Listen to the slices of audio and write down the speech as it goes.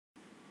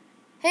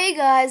Hey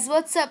guys,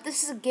 what's up?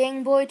 This is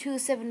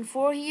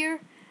Gangboy274 here,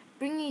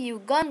 bringing you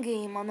Gun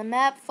Game on the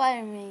map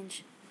Firing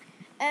Range.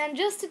 And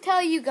just to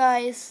tell you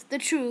guys the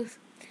truth,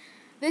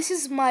 this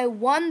is my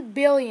 1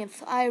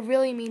 billionth, I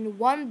really mean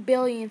 1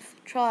 billionth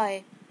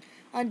try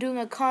on doing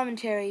a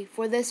commentary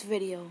for this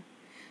video.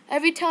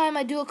 Every time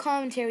I do a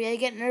commentary, I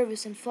get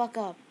nervous and fuck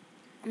up.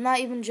 I'm not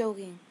even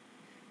joking.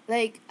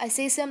 Like, I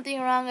say something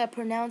wrong, I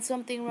pronounce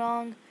something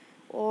wrong,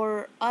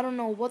 or I don't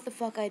know what the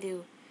fuck I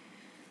do.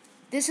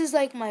 This is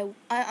like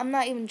I'm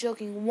not even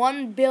joking,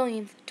 1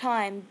 billionth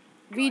time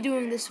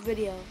redoing this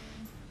video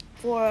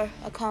for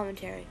a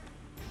commentary.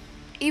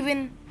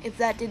 Even if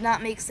that did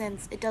not make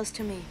sense, it does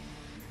to me.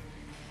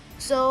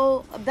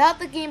 So, about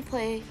the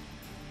gameplay,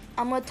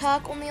 I'm going to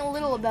talk only a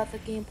little about the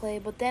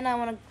gameplay, but then I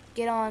want to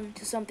get on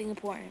to something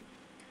important.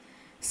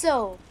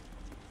 So,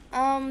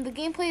 the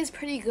gameplay is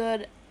pretty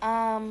good.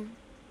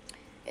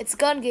 It's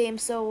gun game,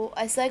 so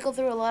I cycle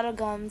through a lot of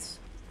guns.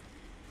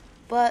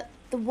 But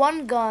the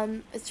one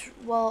gun, it's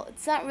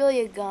not really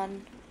a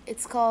gun.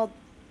 It's called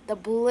the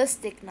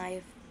ballistic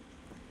knife.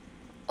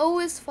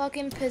 Always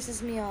fucking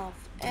pisses me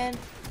off. And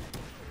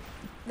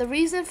the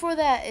reason for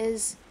that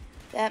is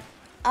that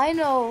I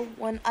know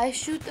when I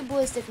shoot the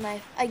ballistic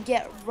knife, I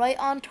get right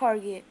on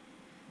target.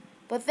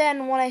 But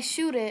then when I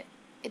shoot it,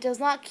 it does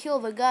not kill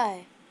the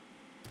guy.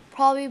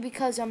 Probably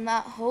because I'm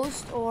not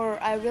host, or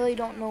I really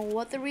don't know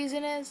what the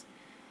reason is.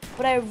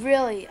 But I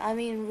really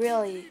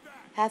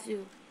have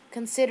to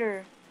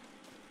consider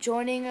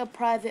joining a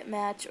private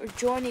match or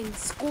joining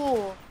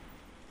school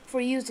for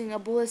using a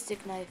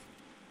ballistic knife.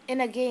 In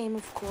a game,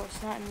 of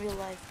course, not in real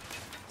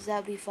life, because that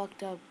would be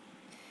fucked up.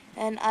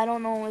 And I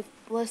don't know if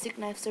ballistic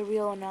knives are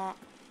real or not.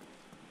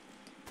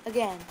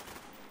 Again,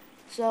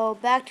 so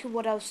back to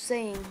what I was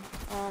saying,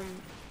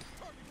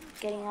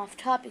 getting off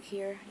topic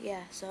here,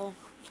 so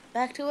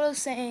back to what I was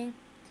saying.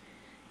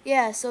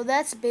 Yeah, so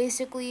that's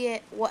basically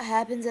it. What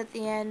happens at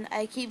the end,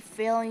 I keep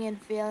failing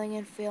and failing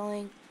and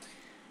failing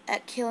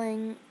at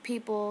killing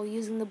people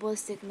using the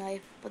ballistic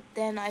knife, but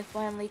then I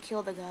finally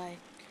kill the guy.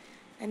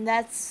 And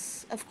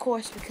that's, of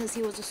course, because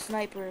he was a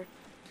sniper.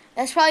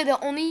 That's probably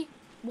the only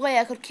way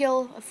I could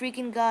kill a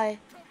freaking guy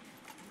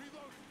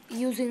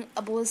using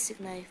a ballistic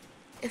knife.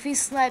 If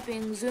he's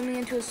sniping, zooming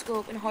into a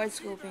scope, and hard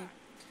scoping.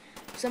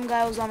 Some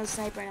guy was on a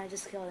sniper and I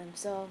just killed him.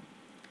 So,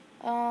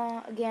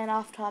 again,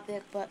 off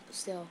topic, but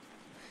still.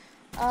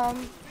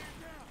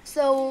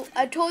 So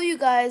I told you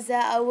guys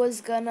that I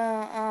was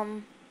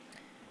gonna,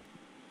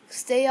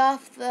 stay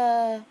off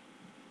the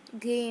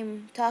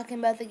game, talking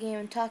about the game,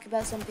 and talk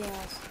about something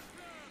else.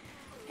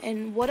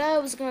 And what I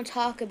was going to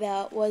talk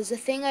about was the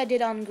thing I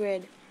did on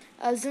Grid.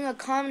 I was doing a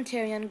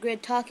commentary on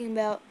Grid talking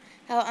about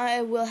how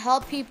I will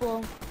help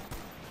people,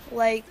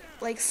 like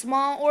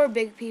small or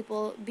big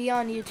people, be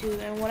on YouTube.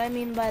 And what I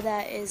mean by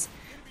that is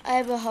I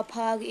have a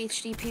Hauppauge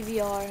HD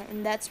PVR,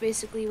 and that's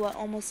basically what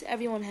almost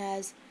everyone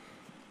has.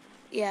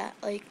 Yeah,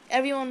 like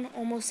everyone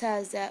almost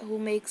has that who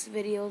makes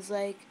videos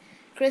like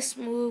Chris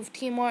Move,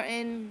 T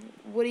Martin,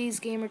 Woody's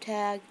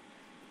Gamertag,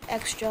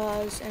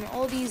 Xjaws, and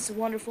all these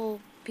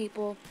wonderful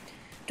people.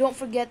 Don't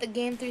forget the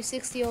Game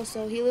 360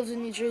 also. He lives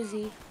in New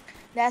Jersey.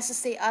 That's the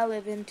state I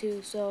live in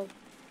too, so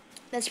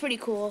that's pretty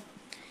cool.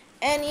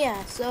 And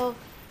yeah, so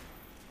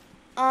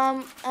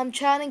I'm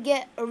trying to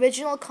get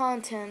original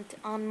content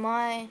on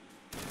my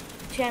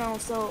channel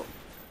so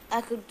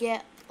I could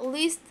get at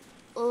least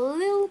a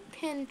little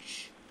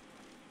pinch,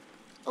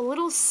 a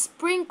little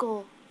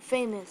sprinkle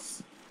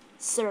famous,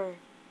 sir.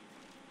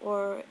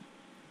 Or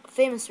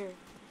famouser.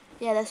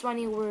 Yeah, that's my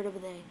new word of the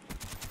day.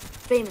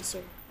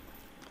 Famouser.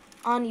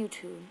 On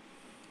YouTube.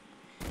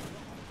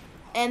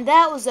 And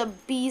that was a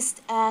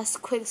beast-ass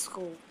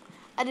quickscope.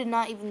 I did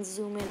not even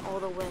zoom in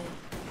all the way.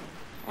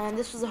 And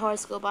this was a hard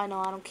scope, I know,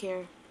 I don't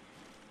care.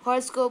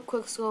 Hard scope,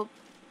 quickscope,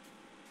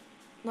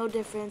 no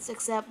difference,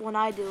 except when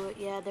I do it,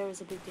 yeah, there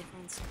is a big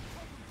difference.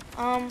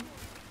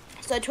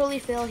 So I totally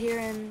fail here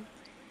and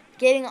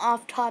getting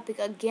off topic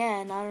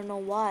again, I don't know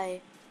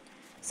why.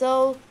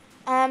 So,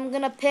 I'm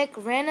gonna pick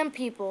random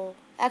people.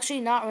 Actually,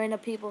 not random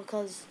people,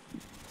 because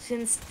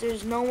since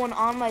there's no one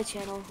on my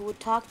channel who would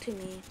talk to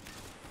me.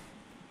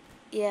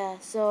 Yeah,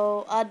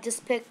 so I'd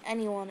just pick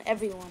anyone,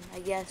 everyone,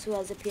 I guess, who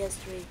has a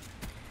PS3.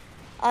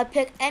 I'd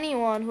pick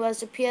anyone who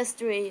has a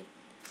PS3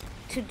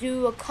 to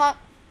do a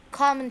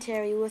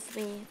commentary with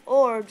me,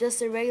 or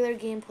just a regular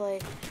gameplay,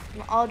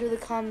 and I'll do the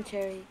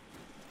commentary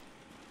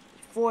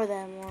for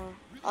them, or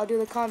I'll do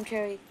the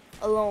commentary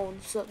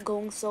alone, so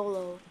going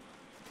solo.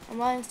 Am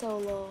I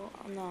solo?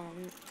 No,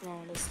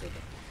 that's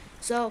stupid.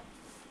 So,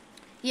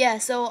 yeah,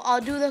 so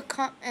I'll do the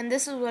and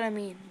this is what I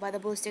mean by the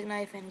ballistic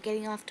knife and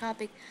getting off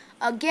topic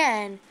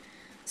again.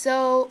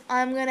 So,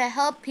 I'm gonna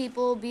help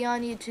people be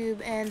on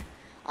YouTube, and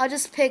I'll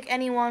just pick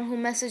anyone who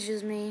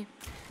messages me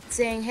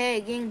saying,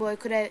 hey, Gangboy,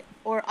 could I,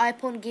 or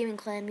iPwn Gaming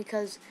Clan,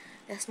 because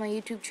that's my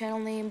YouTube channel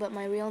name, but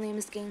my real name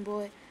is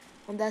Gangboy.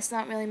 Well, that's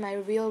not really my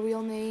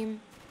real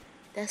name.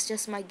 That's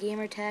just my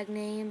gamer tag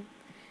name.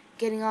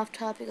 Getting off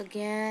topic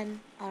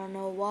again, I don't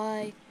know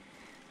why.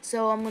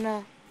 So I'm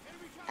gonna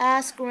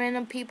ask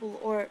random people,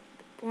 or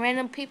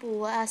random people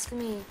will ask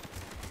me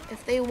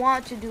if they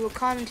want to do a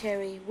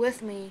commentary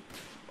with me,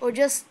 or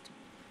just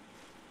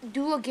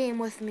do a game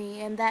with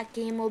me, and that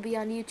game will be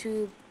on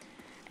YouTube.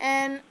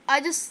 And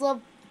I just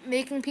love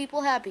making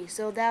people happy,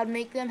 so that would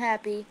make them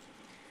happy.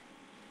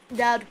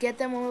 That would get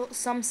them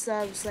some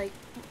subs, like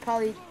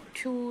probably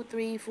 2,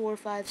 3, 4,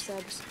 5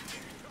 subs,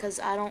 because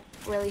I don't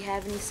really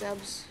have any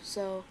subs,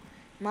 so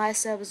my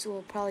subs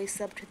will probably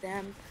sub to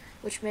them,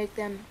 which make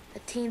them a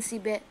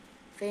teensy bit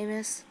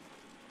famous.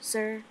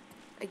 Sir,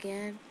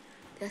 again,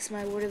 that's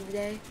my word of the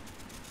day.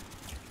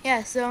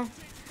 Yeah, so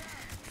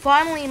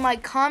finally my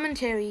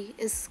commentary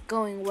is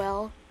going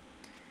well,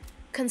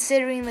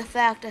 considering the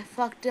fact I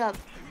fucked up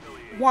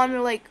 1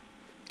 or like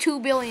 2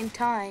 billion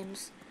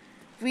times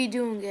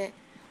redoing it.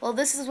 Well,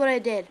 this is what I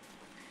did.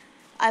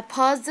 I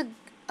paused the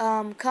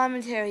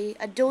commentary,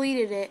 I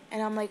deleted it,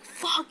 and I'm like,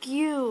 fuck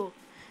you!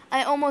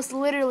 I almost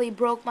literally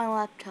broke my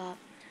laptop.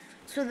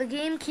 So the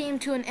game came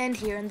to an end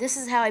here, and this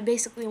is how I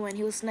basically went.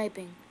 He was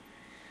sniping.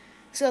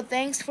 So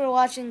thanks for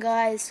watching,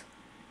 guys.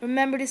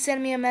 Remember to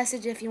send me a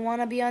message if you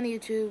want to be on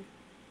YouTube.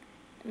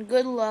 And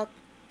good luck.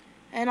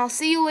 And I'll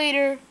see you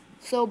later,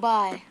 so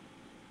bye.